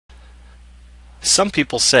Some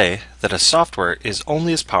people say that a software is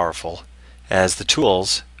only as powerful as the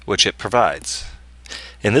tools which it provides.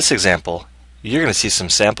 In this example, you're going to see some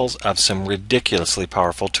samples of some ridiculously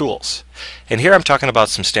powerful tools. And here I'm talking about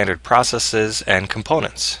some standard processes and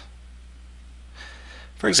components.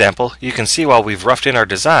 For example, you can see while we've roughed in our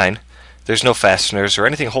design, there's no fasteners or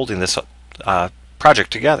anything holding this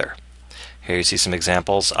project together. Here you see some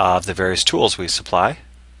examples of the various tools we supply.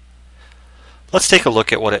 Let's take a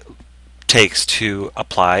look at what it takes to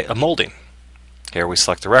apply a molding. Here we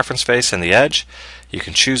select the reference face and the edge. You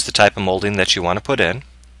can choose the type of molding that you want to put in.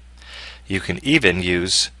 You can even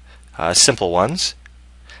use simple ones,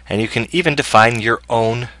 and you can even define your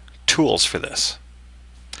own tools for this.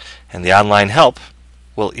 And the online help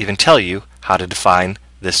will even tell you how to define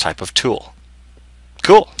this type of tool.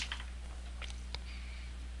 Cool!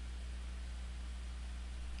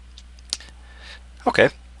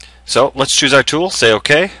 Okay, so let's choose our tool, say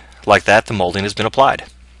OK. Like that, the molding has been applied.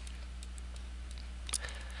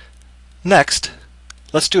 Next,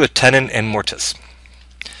 let's do a Tenon-Mortice.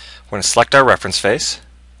 We're going to select our reference face,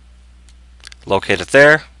 locate it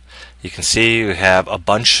there. You can see you have a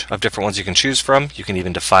bunch of different ones you can choose from. You can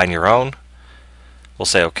even define your own. We'll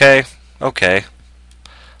say OK, OK.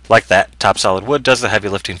 Like that, TopSolid'Wood does the heavy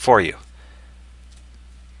lifting for you.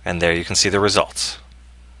 And there you can see the results.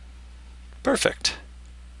 Perfect.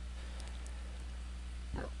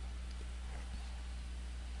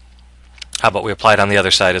 How about we apply it on the other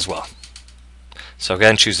side as well? So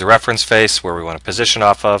again, choose the reference face where we want to position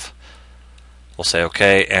off of. We'll say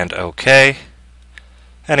OK and OK.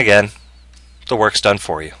 And again, the work's done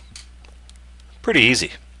for you. Pretty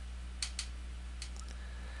easy.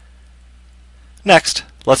 Next,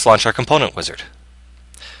 let's launch our component wizard.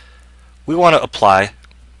 We want to apply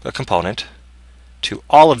a component to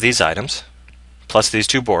all of these items, plus these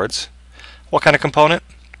two boards. What kind of component?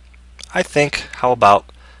 I think, how about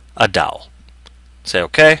a dowel? Say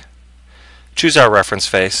OK. Choose our reference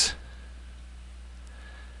face.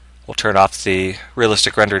 We'll turn off the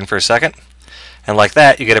realistic rendering for a second. And like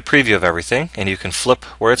that, you get a preview of everything, and you can flip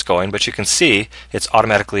where it's going, but you can see it's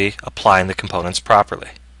automatically applying the components properly.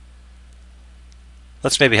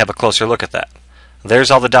 Let's maybe have a closer look at that.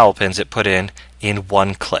 There's all the dowel pins it put in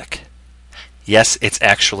one click. Yes, it's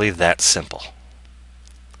actually that simple.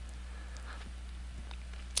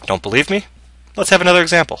 Don't believe me? Let's have another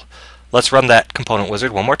example. Let's run that component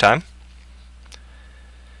wizard one more time.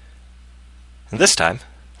 And this time,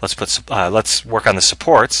 let's work on the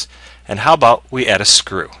supports. And how about we add a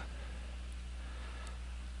screw?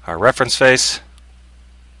 Our reference face,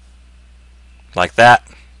 like that.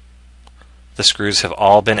 The screws have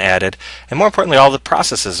all been added, and more importantly, all the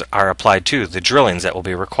processes are applied to the drillings that will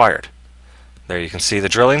be required. There you can see the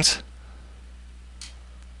drillings.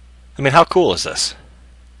 I mean, how cool is this?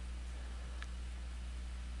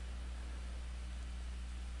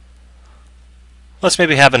 Let's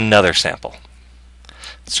maybe have another sample.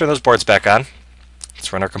 Let's turn those boards back on.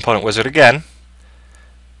 Let's run our component wizard again.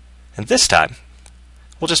 And this time,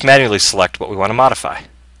 we'll just manually select what we want to modify.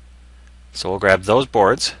 So we'll grab those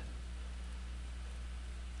boards.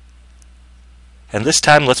 And this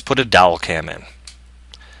time, let's put a dowel cam in.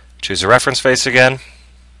 Choose a reference face again.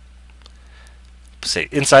 Say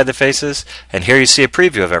inside the faces, and here you see a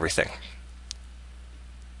preview of everything.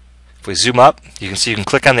 If we zoom up, you can see you can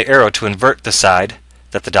click on the arrow to invert the side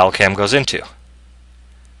that the dowel cam goes into.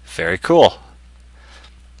 Very cool.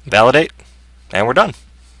 Validate, and we're done.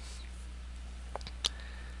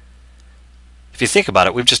 If you think about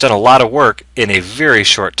it, we've just done a lot of work in a very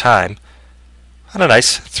short time on a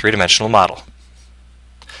nice three-dimensional model.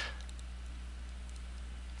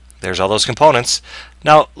 There's all those components.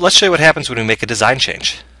 Now, let's show you what happens when we make a design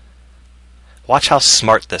change. Watch how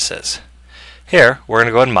smart this is. Here, we're going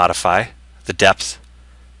to go ahead and modify the depth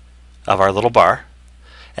of our little bar.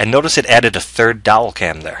 And notice it added a third dowel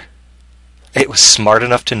cam there. It was smart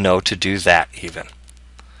enough to know to do that even.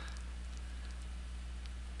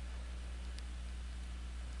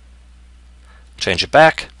 Change it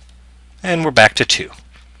back, and we're back to 2.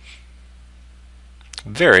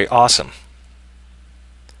 Very awesome.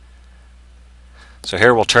 So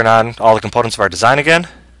here we'll turn on all the components of our design again.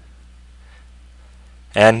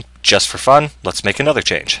 And just for fun, let's make another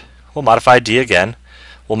change. We'll modify D again.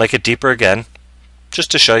 We'll make it deeper again,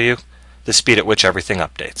 just to show you the speed at which everything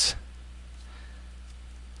updates.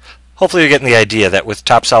 Hopefully you're getting the idea that with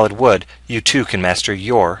TopSolid'Wood, you too can master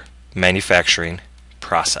your manufacturing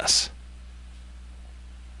process.